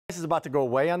Is about to go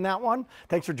away on that one.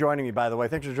 Thanks for joining me, by the way.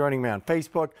 Thanks for joining me on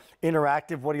Facebook.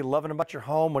 Interactive. What are you loving about your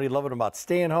home? What are you loving about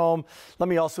staying home? Let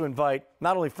me also invite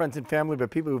not only friends and family,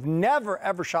 but people who've never,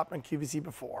 ever shopped on QVC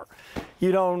before.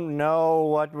 You don't know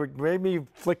what, maybe you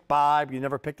flick by, but you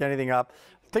never picked anything up.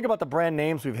 Think about the brand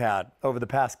names we've had over the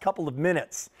past couple of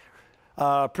minutes.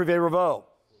 Privé Revaux,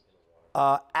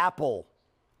 Apple,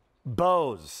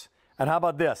 Bose. And how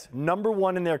about this?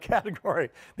 #1 in their category.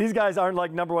 These guys aren't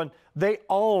like #1. They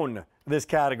own this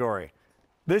category.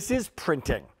 This is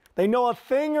printing. They know a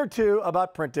thing or two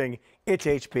about printing. It's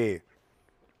HP.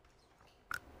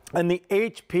 And the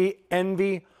HP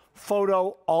Envy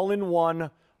Photo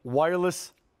all-in-one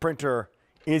wireless printer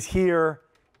is here.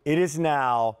 It is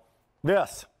now.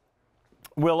 This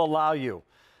will allow you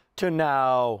to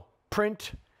now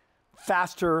print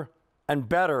faster and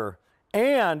better,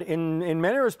 and in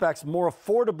many respects, more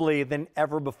affordably than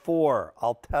ever before.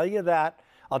 I'll tell you that.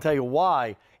 I'll tell you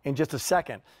why in just a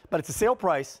second. But it's a sale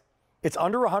price. It's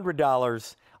under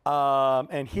 $100.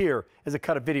 And here is a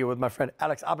cut of video with my friend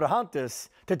Alex Abrahantes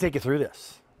to take you through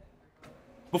this.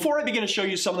 Before I begin to show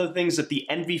you some of the things that the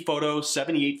Envy Photo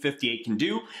 7858 can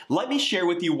do, let me share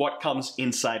with you what comes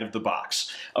inside of the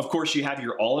box. Of course, you have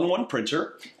your all-in-one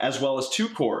printer, as well as 2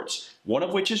 cords, one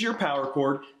of which is your power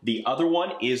cord. The other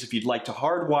one is if you'd like to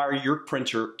hardwire your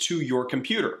printer to your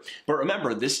computer. But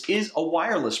remember, this is a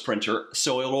wireless printer,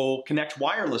 so it'll connect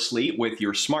wirelessly with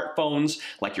your smartphones,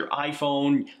 like your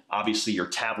iPhone, obviously your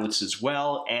tablets as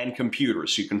well, and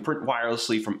computers. So you can print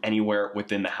wirelessly from anywhere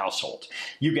within the household.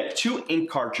 You get 2 ink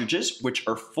cartridges, which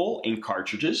are full ink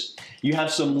cartridges. You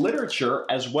have some literature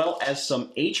as well as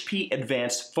some HP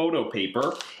Advanced photo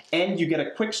paper, and you get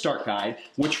a quick start guide,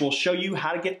 which will show you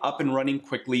how to get up and running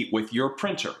quickly with your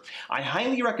printer. I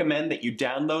highly recommend that you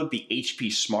download the HP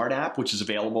Smart app, which is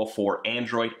available for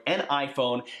Android and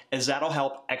iPhone, as that'll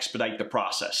help expedite the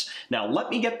process. Now, let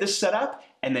me get this set up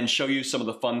and then show you some of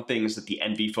the fun things that the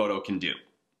Envy Photo can do.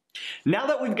 Now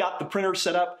that we've got the printer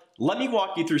set up, let me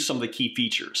walk you through some of the key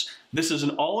features. This is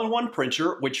an all-in-one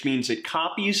printer, which means it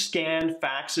copies, scans,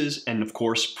 faxes, and of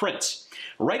course prints.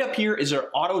 Right up here is our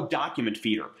auto document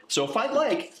feeder. So if I'd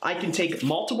like, I can take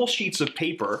multiple sheets of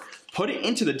paper, put it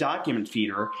into the document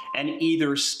feeder, and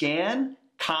either scan,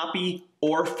 copy,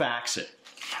 or fax it.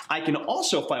 I can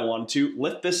also, if I want to,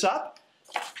 lift this up,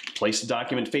 place the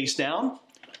document face down,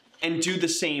 and do the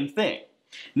same thing.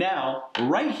 Now,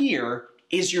 right here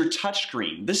is your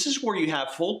touchscreen. This is where you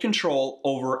have full control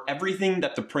over everything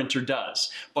that the printer does.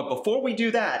 But before we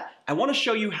do that, I want to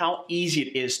show you how easy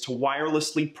it is to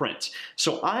wirelessly print.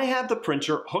 So I have the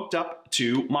printer hooked up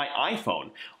to my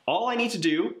iPhone. All I need to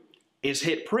do is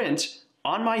hit print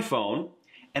on my phone,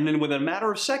 and then within a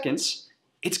matter of seconds,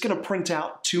 it's going to print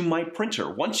out to my printer.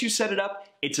 Once you set it up,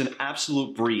 it's an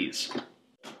absolute breeze.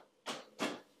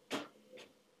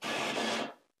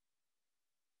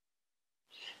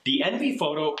 The Envy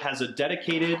Photo has a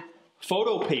dedicated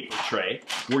photo paper tray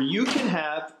where you can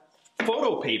have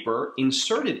photo paper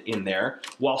inserted in there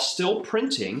while still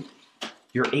printing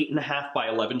your 8.5 by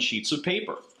 11 sheets of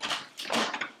paper.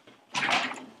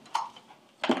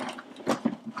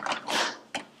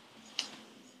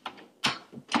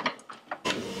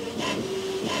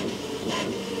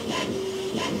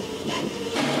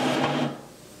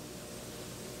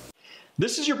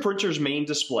 This is your printer's main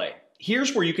display.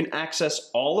 Here's where you can access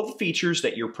all of the features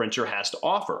that your printer has to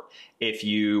offer. If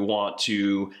you want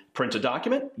to print a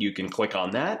document, you can click on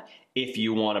that. If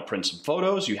you want to print some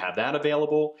photos, you have that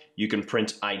available. You can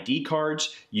print ID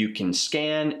cards, you can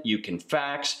scan, you can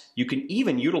fax, you can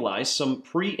even utilize some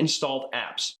pre-installed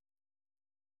apps.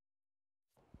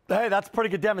 Hey, that's a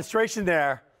pretty good demonstration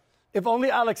there. If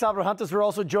only Alex Abrahantes were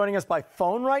also joining us by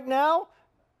phone right now.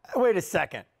 Wait a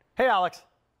second. Hey, Alex.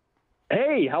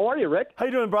 Hey, how are you, Rick? How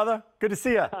you doing, brother? Good to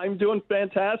see you. I'm doing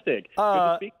fantastic. Good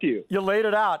to speak to you. You laid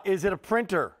it out. Is it a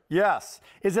printer? Yes.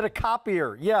 Is it a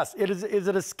copier? Yes. Is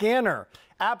it a scanner?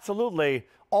 Absolutely.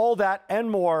 All that and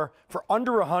more for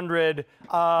under 100,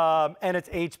 and it's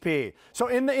HP. So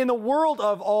in the world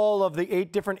of all of the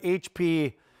 8 different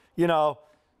HP, you know,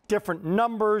 different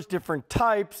numbers, different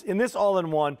types, in this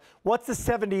all-in-one, what's the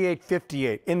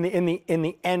 7858 in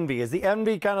the Envy? Is the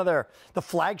Envy kind of the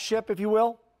flagship, if you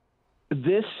will?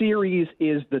 This series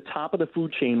is the top of the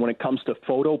food chain when it comes to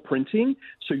photo printing.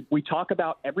 So we talk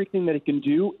about everything that it can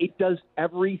do. It does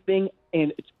everything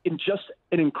in just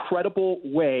an incredible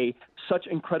way, such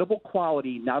incredible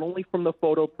quality, not only from the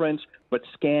photo prints, but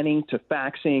scanning to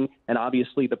faxing and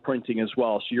obviously the printing as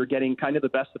well. So you're getting kind of the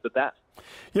best of the best.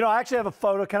 You know, I actually have a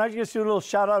photo. Can I just do a little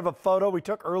shout out of a photo we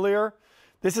took earlier?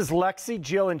 This is Lexi,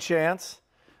 Jill, and Chance.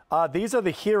 These are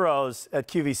the heroes at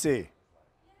QVC.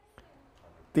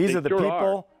 These are the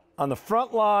people on the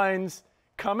front lines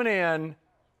coming in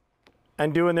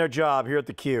and doing their job here at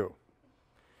the Q.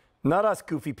 Not us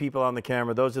goofy people on the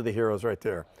camera. Those are the heroes right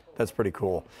there. That's pretty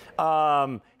cool.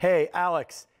 Hey,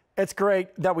 Alex, it's great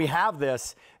that we have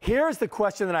this. Here's the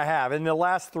question that I have in the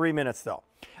last 3 minutes, though.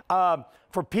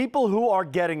 For people who are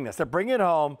getting this, they're bringing it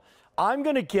home, I'm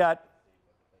going to get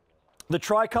the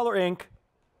tricolor ink,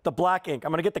 the black ink.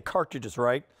 I'm going to get the cartridges,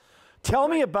 right? Tell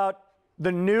me about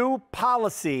the new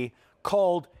policy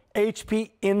called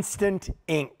HP Instant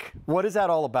Ink. What is that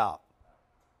all about?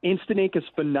 Instant Ink is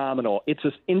phenomenal. It's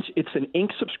an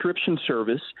ink subscription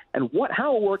service, and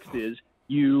how it works is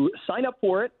you sign up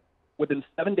for it within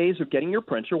 7 days of getting your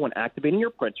printer, when activating your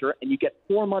printer, and you get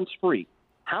 4 months free.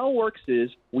 How it works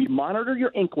is we monitor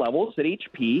your ink levels at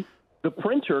HP. The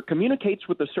printer communicates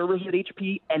with the servers at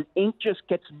HP, and ink just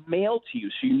gets mailed to you.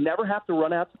 So you never have to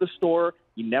run out to the store.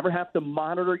 You never have to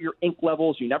monitor your ink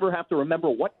levels. You never have to remember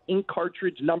what ink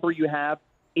cartridge number you have.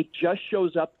 It just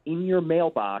shows up in your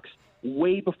mailbox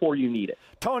way before you need it.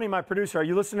 Tony, my producer, are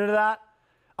you listening to that?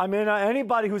 I mean,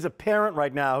 anybody who's a parent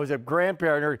right now, who's a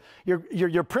grandparent, or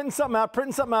you're printing something out,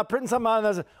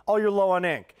 and oh, you're low on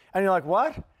ink. And you're like,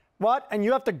 what? What? And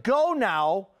you have to go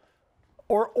now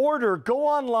or go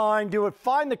online, do it,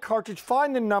 find the cartridge,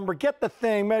 find the number, get the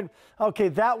thing. Man, okay,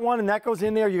 that one, and that goes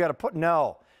in there. You got to put,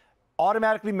 no.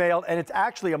 Automatically mailed, and it's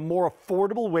actually a more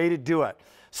affordable way to do it.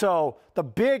 So the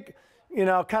big,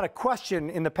 kind of question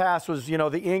in the past was,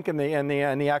 the ink and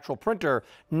the actual printer.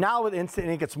 Now with Instant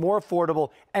Ink, it's more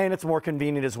affordable and it's more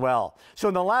convenient as well. So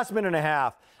in the last minute and a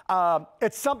half,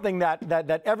 it's something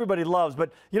that everybody loves.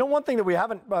 But one thing that we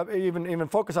haven't even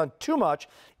focused on too much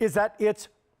is that it's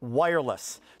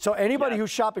wireless. So anybody who's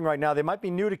shopping right now, they might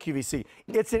be new to QVC.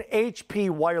 It's an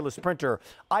HP wireless printer.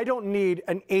 I don't need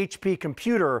an HP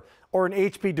computer or an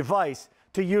HP device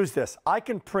to use this. I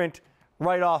can print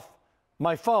right off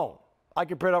my phone. I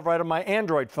can print off right on my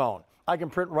Android phone. I can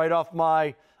print right off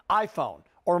my iPhone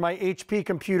or my HP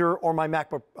computer or my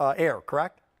MacBook Air,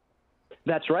 correct?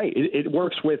 That's right. It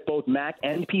works with both Mac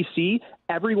and PC.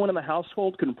 Everyone in the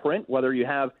household can print, whether you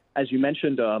have, as you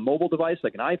mentioned, a mobile device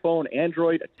like an iPhone,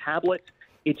 Android, a tablet.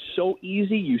 It's so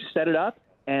easy. You set it up,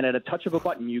 and at a touch of a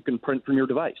button, you can print from your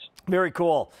device. Very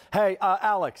cool. Hey,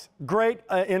 Alex, great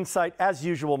insight as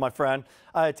usual, my friend.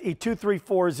 It's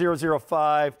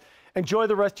E234005. Enjoy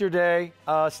the rest of your day.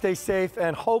 Stay safe,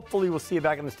 and hopefully we'll see you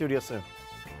back in the studio soon.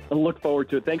 I look forward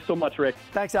to it. Thanks so much, Rick.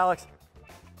 Thanks, Alex.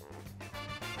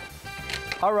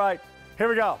 All right, here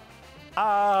we go.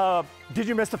 Did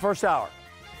you miss the first hour?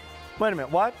 Wait a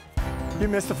minute, what? You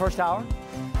missed the first hour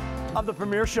of the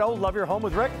premiere show, Love Your Home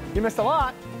with Rick? You missed a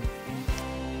lot,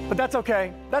 but that's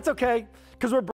okay. That's okay, because we're